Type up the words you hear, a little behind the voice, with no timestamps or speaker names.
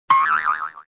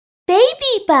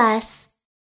BabyBus.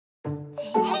 Hey,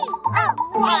 oh,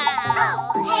 wow.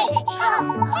 Hey, oh,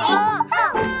 hey, oh,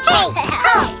 hey,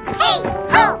 oh, hey,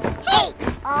 oh, hey,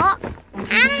 oh.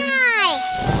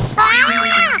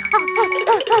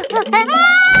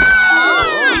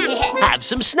 Have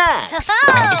some snacks.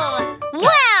 Oh,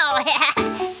 wow.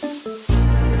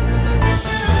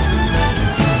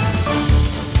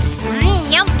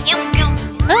 Yum, yum, yum.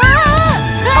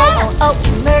 Oh,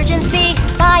 emergency!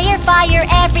 Fire, fire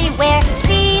everywhere!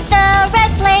 See the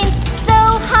red flames! So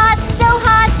hot, so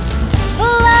hot!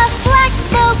 Full of black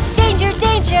smoke! Danger,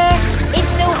 danger!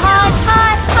 It's so hot,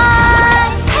 hot,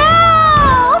 hot!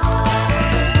 Help!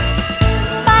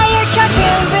 Fire truck,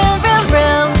 vroom, vroom, vroom,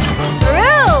 vroom!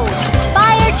 Vroom!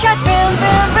 Fire truck, vroom,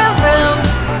 vroom, vroom, vroom!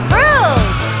 Vroom!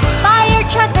 Fire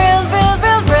truck, vroom, vroom,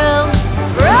 vroom, vroom!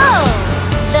 Vroom!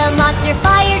 The monster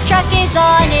fire truck is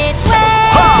on its way!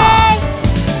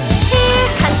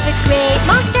 Great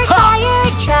monster fire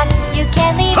truck, you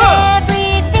can leave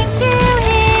everything to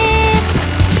him.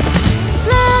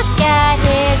 Look at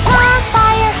his long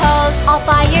fire hose, all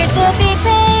fires will be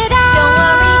put out. Don't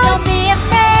worry, don't be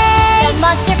afraid, the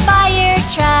monster fire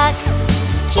truck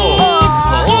keeps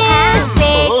you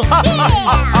safe.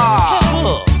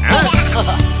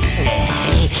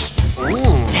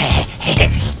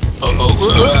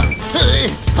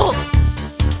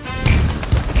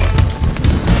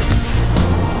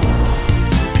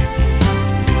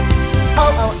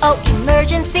 Oh,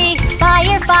 emergency!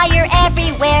 Fire, fire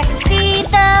everywhere! See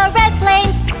the red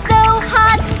flames! So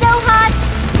hot, so hot!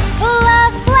 Full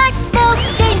of black smoke!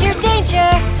 Danger, danger!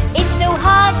 It's so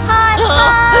hot, hot,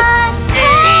 hot!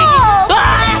 Help!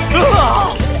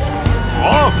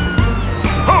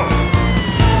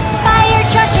 Fire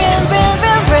truck, vroom, vroom,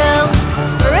 vroom, vroom!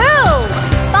 Vroom!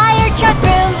 Fire truck,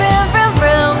 vroom, vroom, vroom,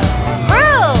 vroom!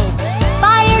 Vroom!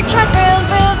 Fire truck, vroom,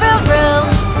 vroom, vroom, vroom!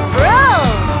 Vroom!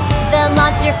 The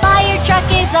monster fire truck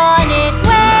is on its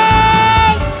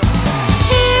way.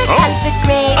 Here comes the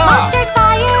great monster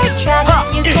fire truck.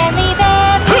 You can leave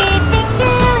everything to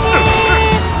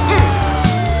him.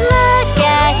 Look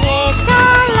at his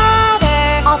star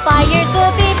ladder. All fires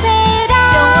will be put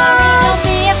out. Don't worry, don't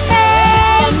be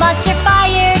afraid. The monster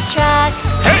fire truck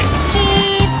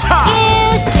keeps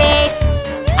you safe.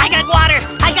 I got water!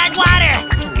 I got water!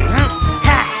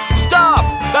 Stop!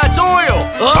 That's oil!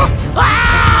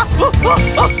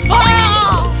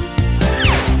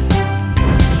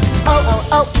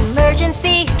 Oh,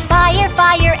 emergency! Fire,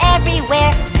 fire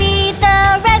everywhere! See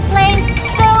the red flames!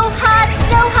 So hot,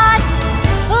 so hot!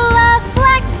 Full of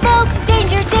black smoke!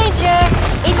 Danger, danger!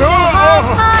 It's so hot,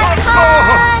 hot,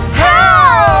 hot!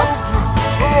 Help!